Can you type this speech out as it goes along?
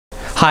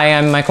Hi,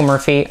 I'm Michael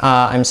Murphy.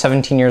 I'm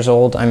 17 years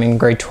old. I'm in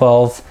grade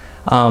 12.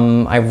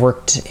 I've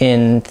worked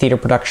in theater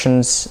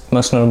productions,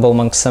 most notable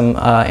amongst them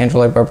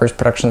Andrew Lloyd Webber's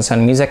production of Sound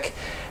of Music,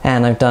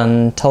 and I've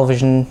done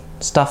television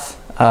stuff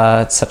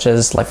such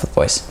as Life with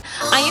Boys.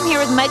 I am here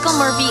with Michael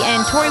Murphy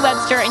and Tori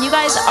Webster, and you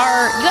guys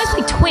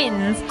play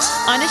twins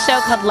on a show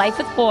called Life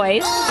with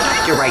Boys.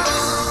 You're right.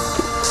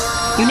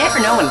 You never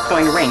know when it's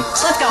going to rain.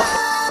 Let's go.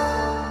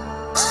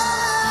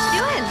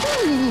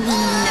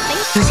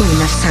 Using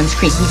enough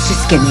sunscreen leads to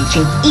skin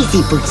aging,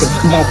 easy bruising,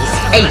 moles,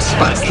 age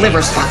spots,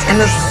 liver spots, and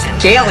the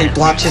scaly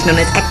blotches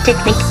known as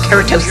actinic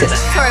keratosis.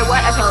 Sorry,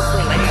 what? I fell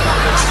asleep.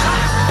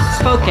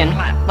 Spoken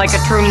like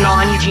a true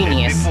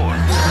non-genius.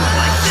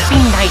 Just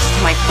be nice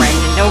to my friend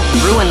and don't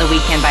ruin the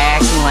weekend by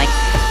acting like,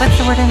 what's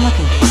the word I'm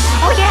looking for?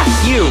 Oh yeah,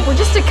 you. We're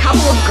just a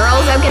couple of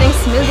girls out getting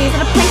smoothies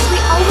at a place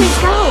we always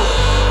go.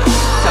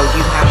 So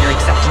you have your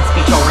acceptance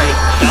speech already.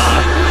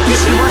 You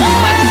should work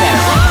much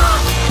better.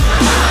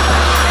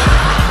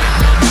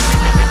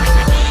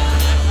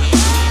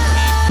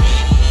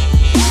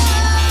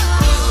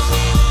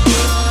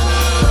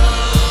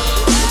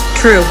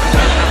 True.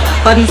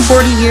 But in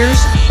 40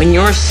 years, when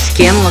your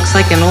skin looks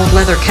like an old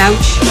leather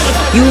couch,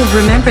 you will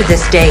remember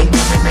this day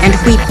and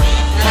weep.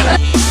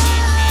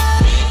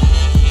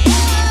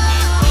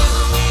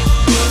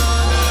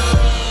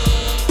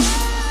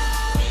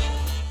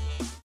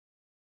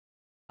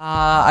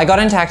 I got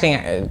into acting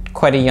at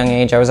quite a young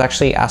age. I was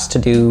actually asked to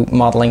do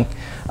modeling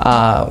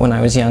when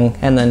I was young,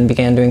 and then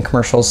began doing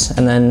commercials,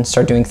 and then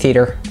started doing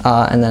theater,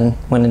 and then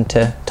went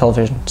into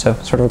television. So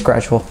sort of a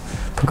gradual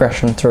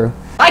progression through.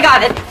 I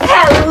got it.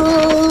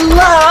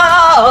 Hello!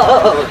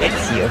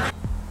 It's you.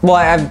 Well,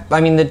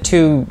 I mean, the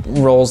two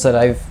roles that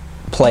I've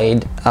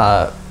played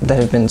that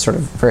have been sort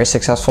of very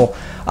successful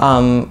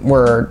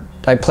were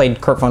I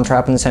played Kurt Von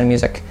Trapp in The Sound of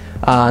Music,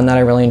 and that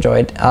I really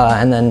enjoyed.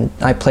 And then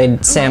I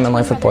played Sam in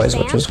Life with Boys,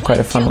 which was quite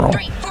a fun role.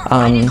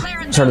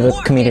 Sort of the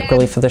comedic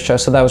relief of the show,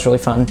 so that was really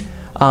fun.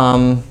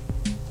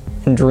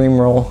 Dream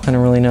role, I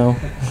don't really know.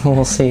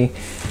 We'll see.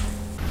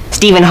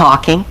 Stephen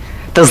Hawking,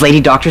 those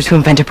lady doctors who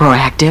invented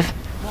Proactive.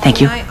 Thank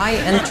you. I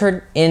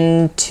entered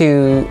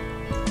into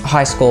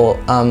high school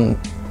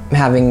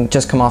having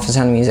just come off The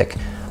Sound of Music,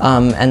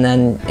 and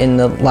then in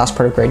the last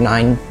part of grade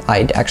 9,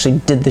 I actually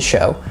did the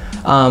show.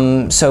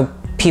 So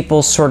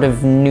people sort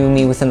of knew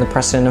me within the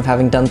precedent of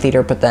having done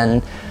theater, but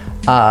then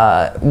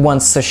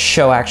once the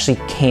show actually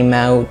came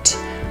out,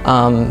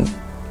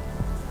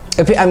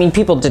 I mean,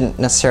 people didn't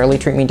necessarily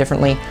treat me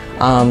differently,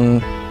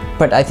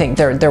 but I think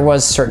there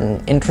was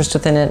certain interest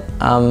within it,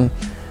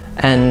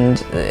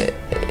 and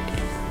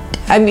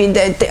I mean,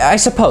 I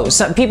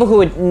suppose people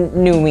who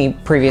knew me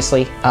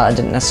previously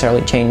didn't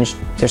necessarily change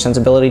their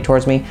sensibility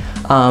towards me,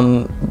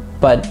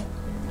 but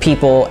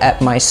people at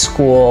my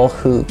school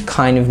who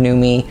kind of knew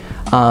me,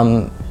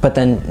 but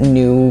then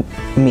knew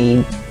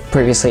me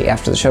previously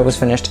after the show was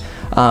finished,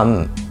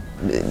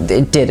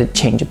 it did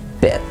change a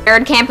bit.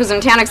 Nerd Camp was in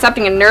town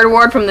accepting a nerd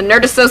award from the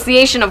Nerd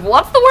Association of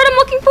what's the word I'm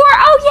looking for?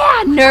 Oh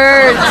yeah,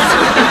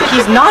 nerds.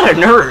 He's not a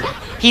nerd.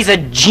 He's a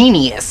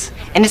genius.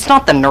 And it's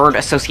not the Nerd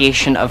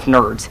Association of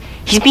Nerds.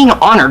 He's being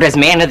honored as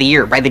Man of the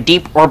Year by the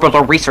Deep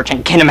Orbital Research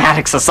and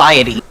Kinematic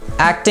Society.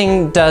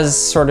 Acting does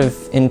sort of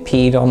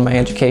impede on my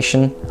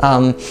education.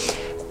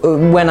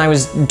 When I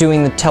was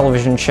doing the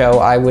television show,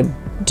 I would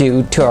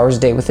do 2 hours a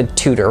day with a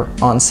tutor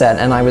on set,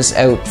 and I was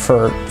out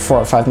for 4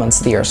 or 5 months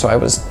of the year, so I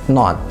was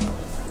not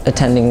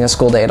attending a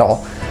school day at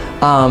all.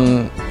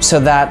 So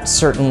that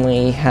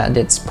certainly had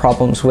its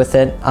problems with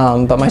it,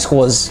 but my school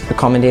was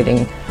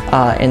accommodating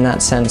in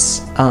that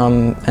sense,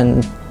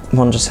 and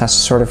one just has to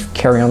sort of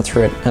carry on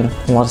through it, and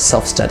a lot of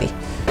self-study.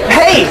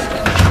 Hey!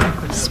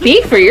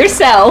 Speak for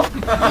yourself.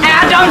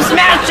 Adam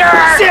Smasher!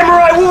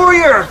 Samurai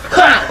Warrior!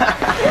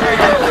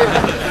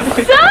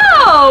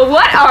 So,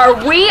 what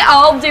are we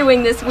all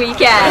doing this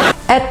weekend?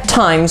 At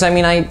times, I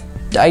mean,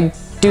 I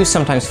do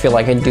sometimes feel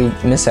like I do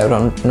miss out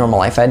on normal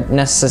life. I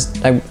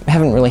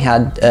haven't really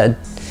had a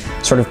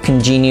sort of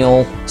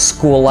congenial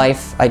school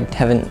life.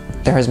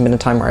 There hasn't been a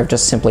time where I've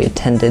just simply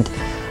attended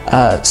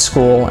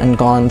school and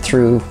gone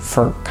through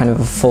for kind of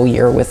a full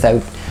year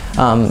without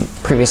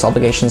previous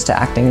obligations to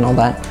acting and all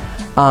that.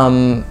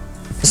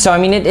 So I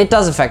mean, it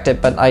does affect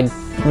it, but I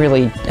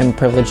really am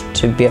privileged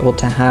to be able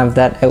to have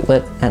that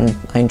outlet, and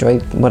I enjoy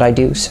what I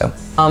do, so.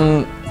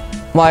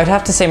 Well, I'd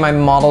have to say my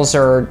models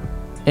are,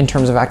 in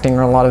terms of acting,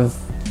 are a lot of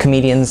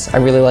comedians. I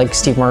really like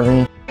Steve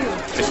Martin.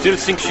 I still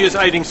think she is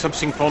hiding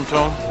something,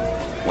 Ponton.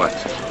 What?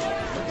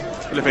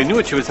 Well, if I knew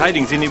what she was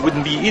hiding, then it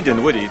wouldn't be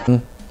hidden, would it?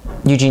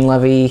 Eugene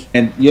Levy.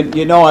 And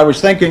you know, I was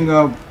thinking,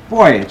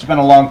 boy, it's been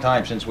a long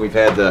time since we've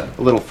had the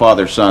little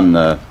father-son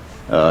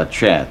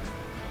chat.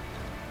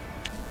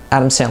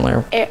 Adam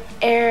Sandler.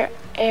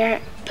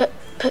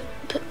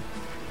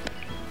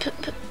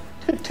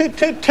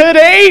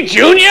 Today,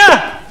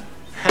 Junior!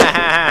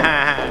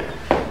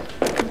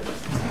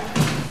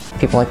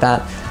 People like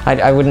that.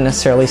 I wouldn't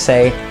necessarily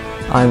say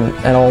I'm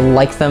at all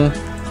like them,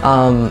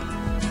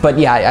 but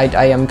yeah,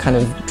 I am kind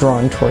of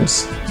drawn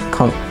towards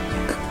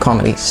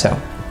comedy, so.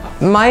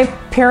 My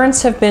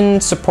parents have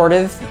been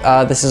supportive.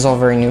 This is all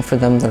very new for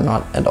them. They're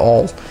not at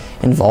all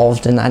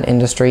involved in that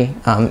industry,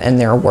 and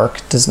their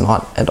work does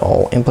not at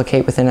all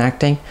implicate within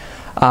acting.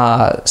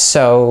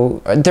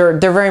 So they're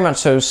very much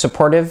so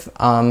supportive,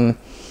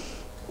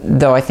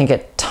 though I think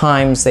at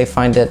times they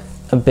find it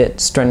a bit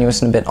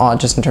strenuous and a bit odd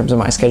just in terms of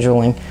my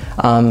scheduling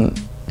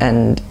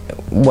and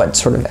what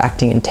sort of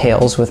acting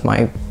entails with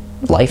my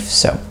life,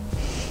 so.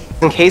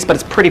 In case, but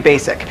it's pretty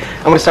basic.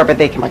 I'm gonna start by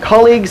thanking my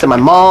colleagues and my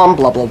mom,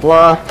 blah, blah,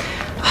 blah.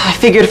 I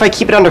figured if I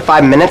keep it under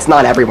 5 minutes,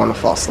 not everyone will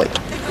fall asleep.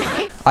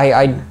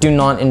 I do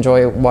not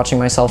enjoy watching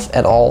myself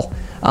at all.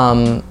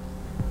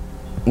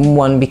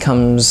 One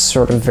becomes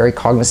sort of very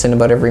cognizant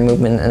about every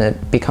movement, and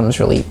it becomes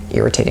really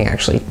irritating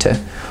actually to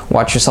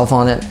watch yourself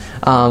on it.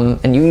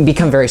 And you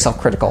become very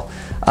self-critical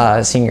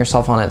seeing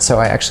yourself on it, so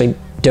I actually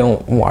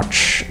don't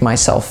watch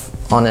myself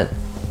on it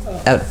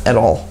at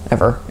all,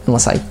 ever,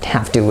 unless I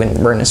have to and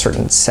we're in a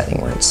certain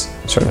setting where it's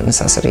sort of a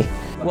necessity.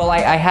 Well,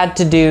 I had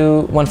to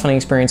do, one funny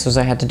experience was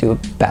I had to do a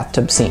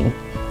bathtub scene.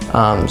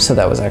 So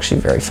that was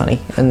actually very funny.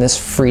 In this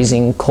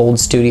freezing cold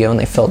studio, and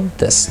they filled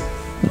this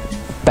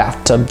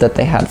bathtub that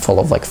they had full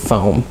of like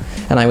foam,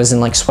 and I was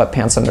in like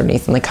sweatpants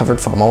underneath, and they covered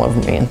foam all over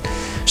me. And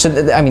so,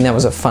 I mean, that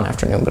was a fun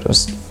afternoon, but it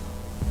was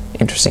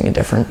interesting and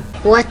different.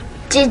 What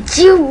did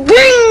you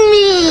bring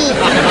me?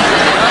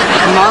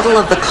 A model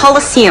of the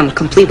Colosseum,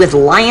 complete with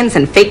lions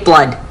and fake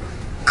blood.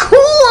 Cool!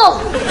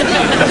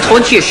 I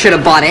told you should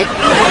have bought it.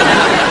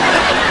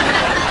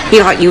 He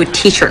got you a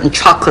t-shirt and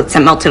chocolates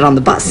that melted on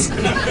the bus.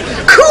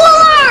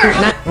 Cooler!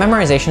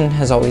 Memorization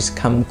has always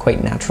come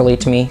quite naturally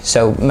to me,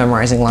 so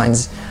memorizing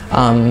lines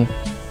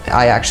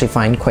I actually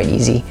find quite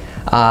easy.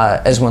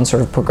 As one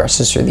sort of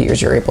progresses through the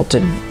years, you're able to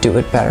do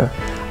it better.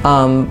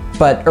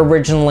 But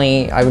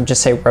originally, I would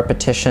just say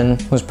repetition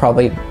was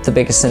probably the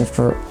biggest thing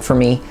for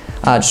me.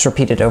 Just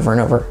repeat it over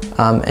and over,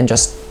 and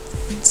just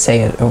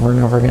say it over and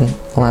over again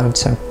aloud,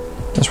 so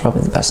that's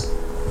probably the best.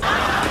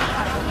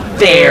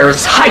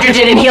 There's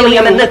hydrogen and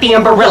helium and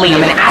lithium,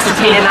 beryllium and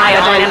acetate and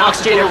iodine and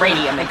oxygen and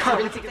radium and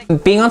carbon.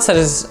 Being on set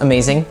is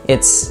amazing.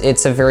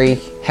 It's a very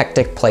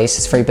hectic place.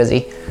 It's very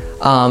busy.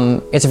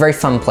 It's a very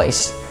fun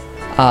place.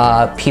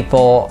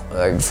 People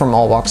from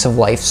all walks of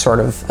life sort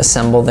of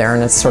assemble there,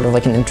 and it's sort of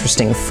like an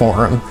interesting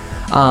forum.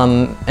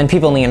 And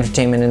people in the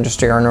entertainment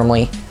industry are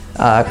normally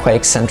quite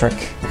eccentric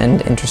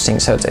and interesting,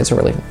 so it's a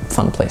really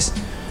fun place.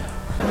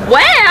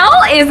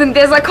 Well, isn't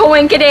this a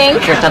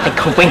coinkydink? There's nothing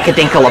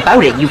coinkadinkle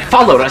about it. You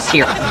followed us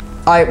here.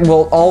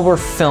 Well, all were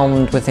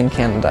filmed within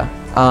Canada,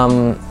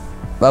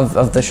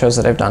 of the shows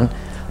that I've done.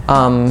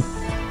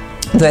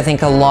 But I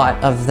think a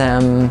lot of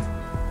them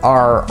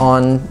are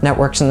on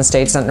networks in the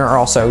States and are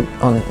also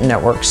on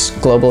networks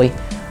globally.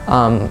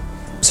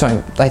 So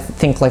I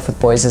think Life with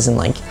Boys is in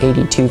like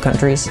 82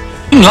 countries.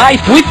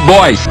 Life with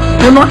Boys.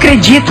 Eu não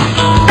acredito.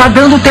 Tá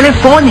dando o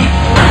telefone.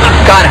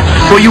 Cara,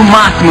 foi o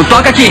máximo.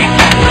 Toca aqui.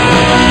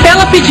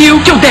 Ela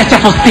pediu que eu desse a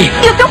você.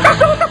 E o teu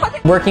cachorro tá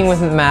fazendo... Working with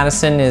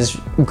Madison is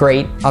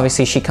great.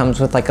 Obviously, she comes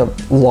with like a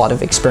lot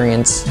of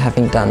experience,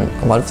 having done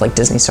a lot of like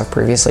Disney stuff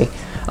previously.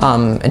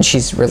 And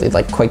she's really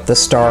like quite the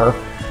star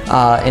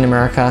in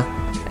America,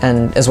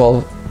 and as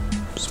well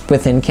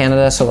within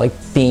Canada. So like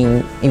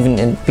being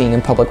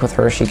in public with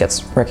her, she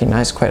gets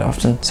recognized quite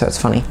often, so it's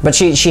funny. But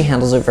she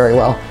handles it very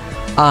well.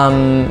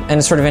 And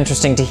it's sort of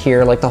interesting to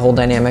hear like the whole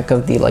dynamic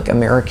of the like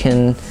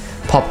American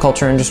pop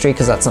culture industry,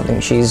 because that's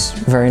something she's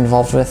very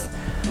involved with.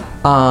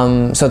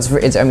 So it's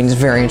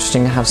very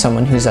interesting to have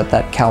someone who's at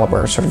that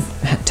caliber sort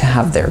of to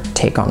have their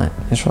take on it.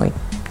 It's really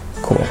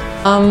cool.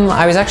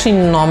 I was actually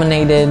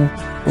nominated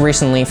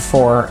recently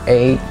for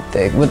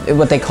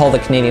what they call the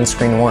Canadian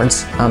Screen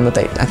Awards, that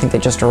I think they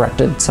just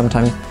erected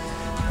sometime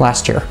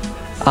last year.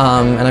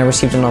 And I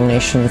received a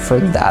nomination for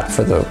that,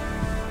 for the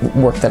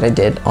work that I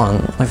did on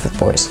Life with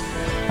Boys.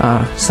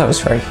 So that was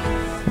very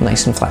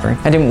nice and flattering.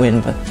 I didn't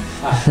win, but...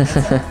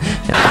 Yeah.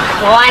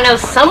 Well, I know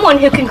someone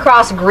who can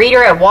cross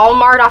greeter at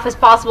Walmart off his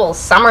possible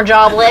summer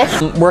job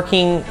list.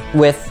 Working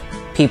with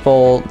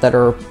people that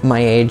are my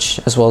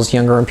age, as well as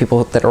younger, and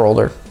people that are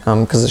older,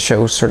 because the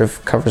show sort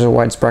of covers a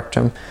wide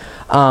spectrum.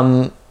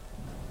 I've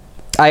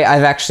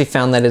actually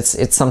found that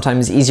it's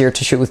sometimes easier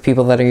to shoot with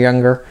people that are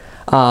younger.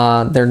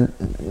 They're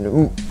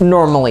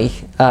normally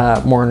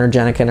more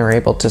energetic and are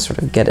able to sort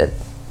of get it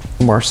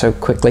more so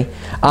quickly.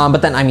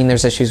 But then, I mean,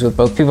 there's issues with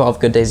both. People have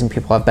good days and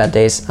people have bad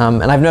days.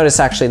 And I've noticed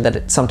actually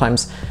that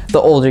sometimes the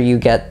older you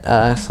get,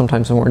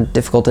 sometimes the more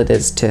difficult it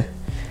is to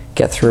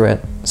get through it.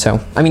 So,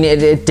 I mean,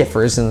 it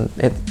differs, and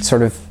it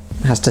sort of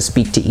has to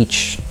speak to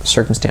each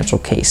circumstantial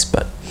case,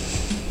 but...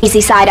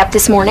 Easy side up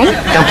this morning.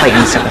 Don't play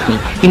innocent with me.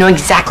 You know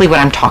exactly what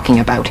I'm talking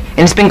about, and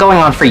it's been going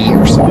on for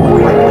years. Ooh,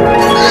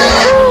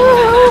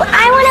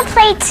 I want to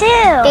play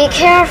too. Be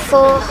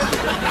careful.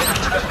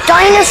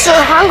 Dinosaur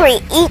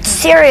hungry. Eat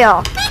cereal.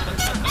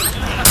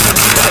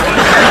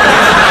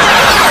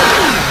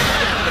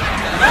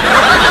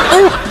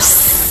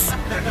 Oops.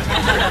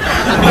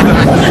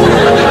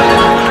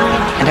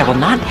 And I will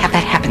not have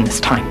that happen this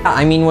time.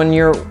 I mean, when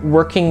you're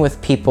working with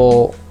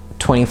people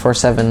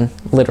 24/7,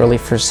 literally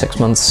for 6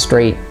 months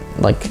straight,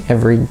 like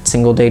every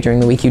single day during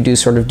the week. You do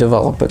sort of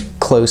develop a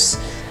close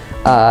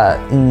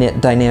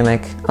knit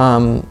dynamic.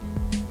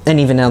 And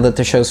even now that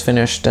the show's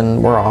finished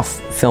and we're off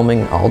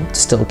filming, I'll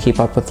still keep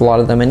up with a lot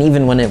of them. And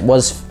even when it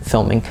was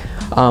filming,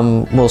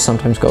 we'll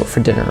sometimes go out for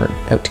dinner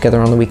or out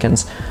together on the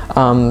weekends.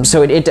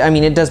 So I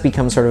mean, it does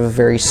become sort of a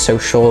very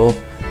social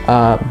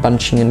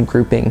bunching and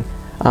grouping.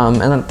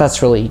 And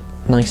that's really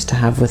nice to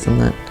have within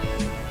that.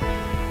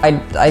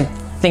 I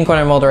think when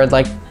I'm older, I'd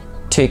like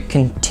to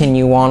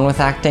continue on with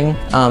acting.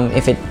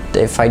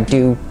 If I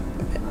do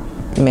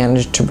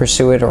manage to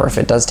pursue it, or if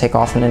it does take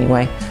off in any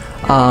way.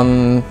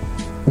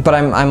 But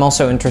I'm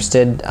also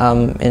interested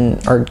in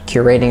art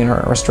curating and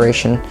art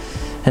restoration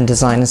and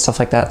design and stuff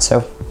like that.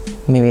 So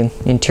maybe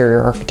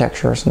interior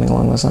architecture or something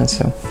along those lines.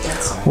 So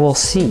we'll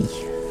see.